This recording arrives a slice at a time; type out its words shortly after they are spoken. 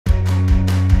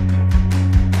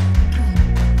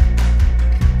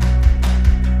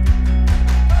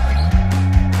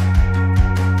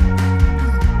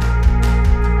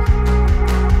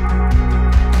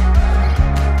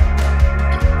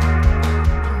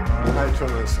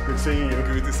Thomas. Good seeing you.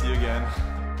 Good to see you again.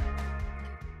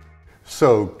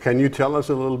 So, can you tell us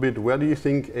a little bit, where do you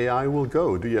think AI will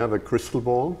go? Do you have a crystal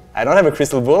ball? I don't have a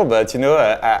crystal ball, but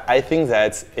I think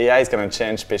that AI is going to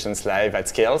change patients' lives at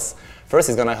scales. First,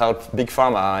 it's going to help big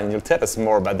pharma, and you'll tell us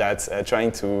more about that,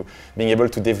 being able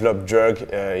to develop drug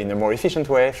in a more efficient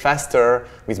way, faster,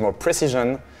 with more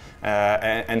precision,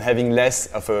 and having less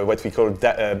of what we call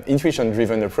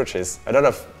intuition-driven approaches. A lot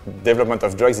of development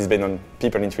of drugs is based on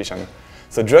people intuition.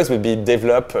 So drugs will be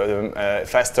developed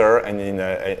faster and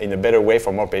in a better way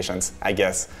for more patients, I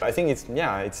guess. I think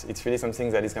it's really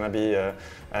something that is going to be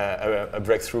a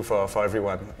breakthrough for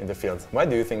everyone in the field. What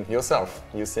do you think yourself?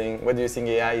 What do you think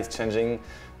AI is changing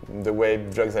the way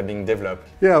drugs are being developed?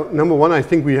 Yeah, number one, I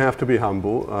think we have to be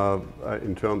humble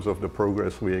in terms of the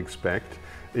progress we expect.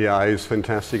 AI is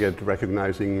fantastic at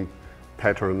recognizing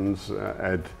patterns,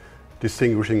 at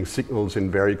distinguishing signals in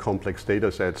very complex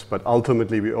data sets, but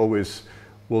ultimately we always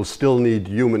will still need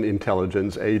human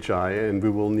intelligence, HI, and we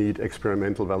will need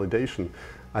experimental validation.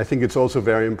 I think it's also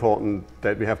very important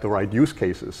that we have the right use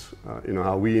cases.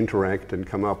 How we interact and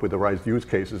come up with the right use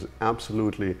cases,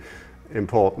 absolutely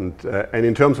important. And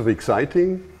in terms of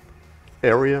exciting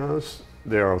areas,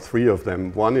 there are three of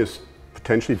them. One is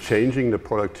potentially changing the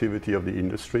productivity of the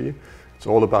industry. It's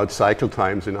all about cycle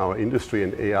times in our industry,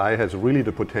 and AI has really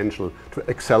the potential to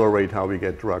accelerate how we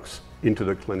get drugs into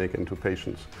the clinic and to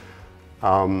patients.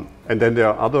 And then there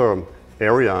are other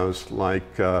areas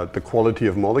like the quality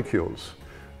of molecules.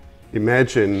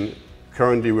 Imagine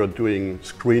currently we're doing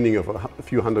screening of a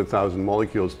few 100,000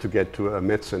 molecules to get to a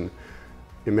medicine.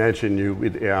 Imagine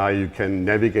with AI you can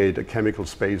navigate a chemical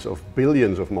space of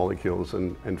billions of molecules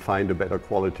and find a better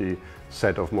quality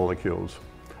set of molecules.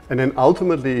 And then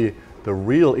ultimately the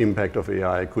real impact of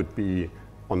AI could be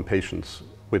on patients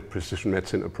with precision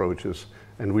medicine approaches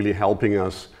and really helping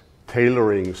us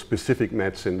tailoring specific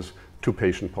medicines to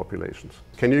patient populations.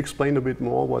 Can you explain a bit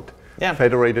more what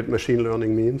federated machine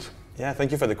learning means? Yeah,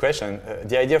 thank you for the question.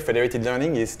 The idea of federated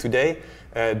learning is today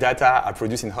data are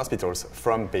produced in hospitals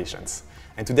from patients.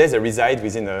 And today they reside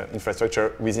within the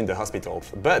infrastructure within the hospital,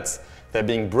 but they're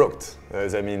being broked,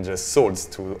 that means just sold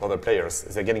to other players.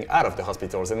 They're getting out of the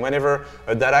hospitals. And whenever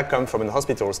data comes from the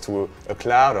hospitals to a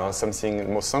cloud or something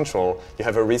more central, you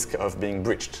have a risk of being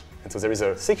breached. And so there is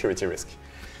a security risk.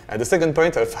 The second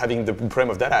point of having the problem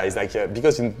of data is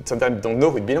because you sometimes don't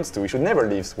know who it belongs to, you should never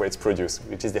leave where it's produced,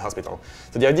 which is the hospital.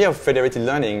 So the idea of federated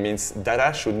learning means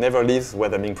data should never leave where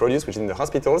they're being produced, which is in the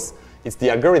hospitals. It's the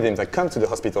algorithm that come to the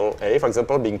hospital A, for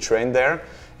example, being trained there.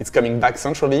 It's coming back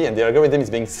centrally, and the algorithm is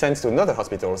being sent to another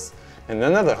hospitals and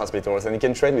another hospitals, and it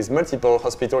can train with multiple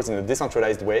hospitals in a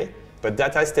decentralized way, but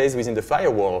data stays within the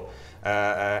firewall,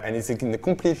 and it's in a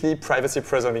completely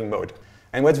privacy-preserving mode.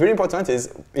 And what's really important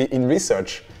is, in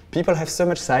research, people have so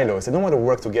much silos. They don't want to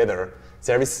work together.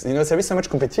 There is so much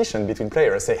competition between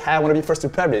players. Say, hey, I want to be first to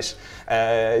publish,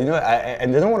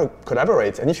 and they don't want to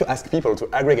collaborate. And if you ask people to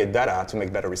aggregate data to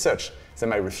make better research, they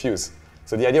might refuse.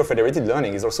 So the idea of federated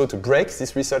learning is also to break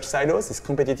these research silos, these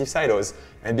competitive silos,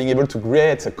 and being able to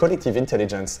create a collective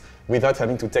intelligence without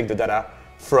having to take the data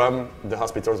from the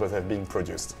hospitals that have been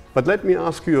produced. But let me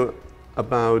ask you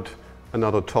about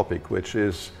another topic, which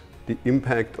is the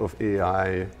impact of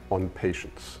AI on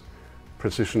patients.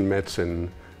 Precision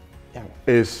medicine. Yeah.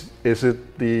 Is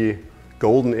it the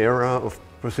golden era of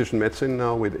precision medicine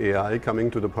now with AI coming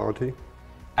to the party?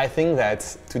 I think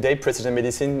that today precision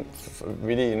medicine,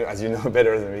 really, as you know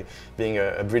better than me, being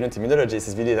a brilliant immunologist,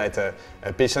 is really that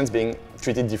patients being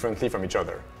treated differently from each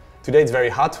other. Today it's very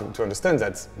hard to understand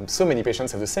that so many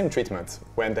patients have the same treatment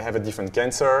when they have a different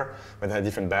cancer, when they have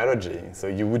different biology. So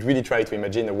you would really try to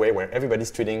imagine a way where everybody's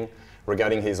treating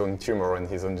regarding his own tumor and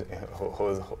his own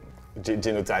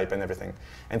genotype and everything.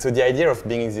 And so the idea of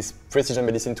bringing this precision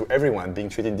medicine to everyone, being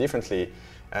treated differently,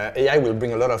 AI will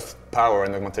bring a lot of power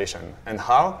and augmentation. And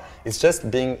how? It's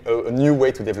just being a new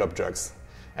way to develop drugs.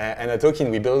 And at Owkin,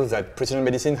 we build that precision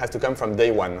medicine has to come from day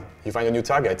one. You find a new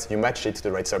target, you match it to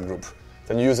the right subgroup.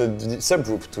 Then you use a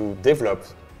subgroup to develop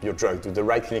your drug, do the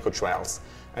right clinical trials.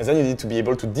 And then you need to be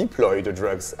able to deploy the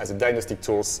drugs as a diagnostic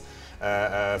tools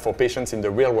for patients in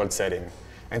the real-world setting.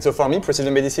 And so for me,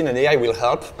 precision medicine and AI will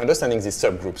help understanding these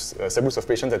subgroups, subgroups of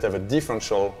patients that have a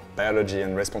differential biology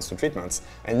and response to treatments,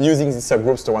 and using these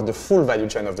subgroups toward the full value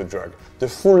chain of the drug, the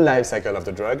full life cycle of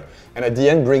the drug, and at the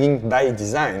end bringing by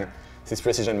design this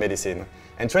precision medicine.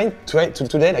 And trying to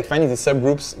today, like finding these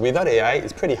subgroups without AI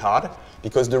is pretty hard,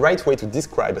 because the right way to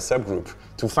describe a subgroup,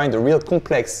 to find the real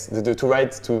complex,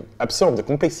 to absorb the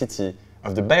complexity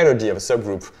of the biology of a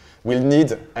subgroup, will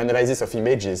need analysis of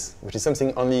images, which is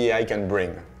something only AI can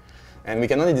bring. And we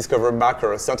can only discover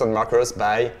markers, certain markers,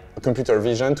 by computer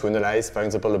vision to analyze, for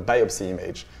example, a biopsy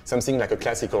image, something like a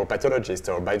classical pathologist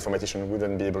or bioinformatician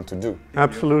wouldn't be able to do.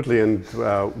 Absolutely, and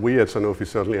we at Sanofi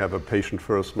certainly have a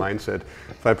patient-first mindset.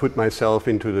 If I put myself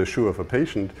into the shoe of a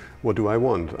patient, what do I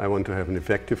want? I want to have an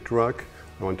effective drug,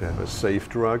 I want to have a safe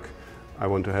drug, I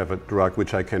want to have a drug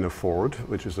which I can afford,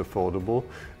 which is affordable,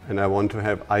 and I want to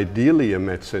have ideally a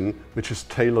medicine which is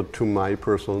tailored to my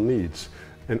personal needs.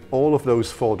 And all of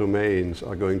those 4 domains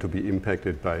are going to be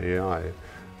impacted by AI.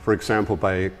 For example,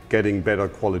 by getting better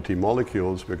quality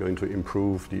molecules, we're going to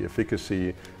improve the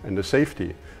efficacy and the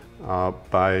safety.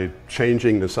 By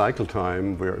changing the cycle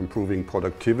time, we're improving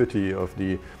productivity of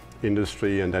the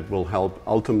industry, and that will help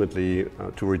ultimately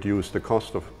to reduce the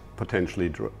cost of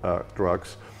potentially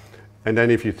drugs. And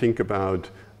then if you think about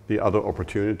the other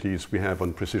opportunities we have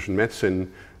on precision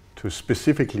medicine to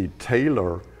specifically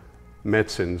tailor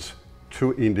medicines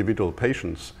to individual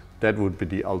patients, that would be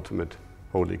the ultimate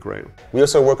holy grail. We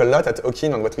also work a lot at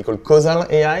Owkin on what we call causal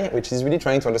AI, which is really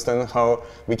trying to understand how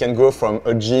we can go from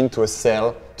a gene to a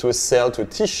cell to a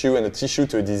tissue, and a tissue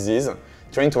to a disease,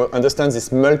 trying to understand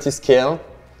this multi-scale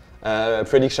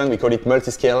prediction. We call it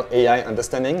multi-scale AI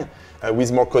understanding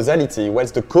with more causality.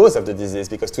 What's the cause of the disease?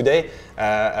 Because today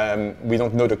we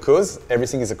don't know the cause.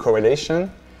 Everything is a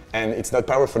correlation, and it's not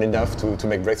powerful enough to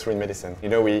make breakthrough in medicine. You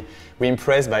know, we're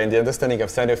impressed by the understanding of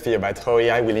Sanofi about how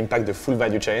AI will impact the full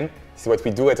value chain. This is what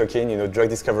we do at Owkin, you know, drug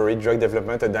discovery, drug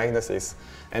development, and diagnosis,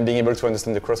 and being able to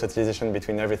understand the cross-fertilization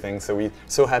between everything. So we're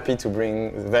so happy to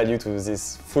bring value to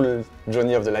this full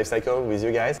journey of the life cycle with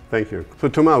you guys. Thank you. So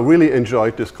Thomas, I really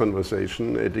enjoyed this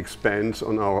conversation. It expands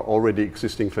on our already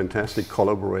existing fantastic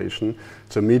collaboration.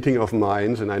 It's a meeting of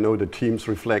minds, and I know the teams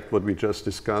reflect what we just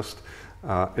discussed.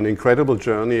 An incredible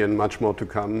journey and much more to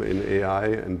come in AI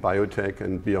and biotech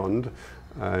and beyond,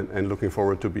 and looking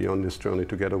forward to be on this journey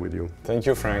together with you. Thank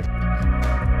you, Frank.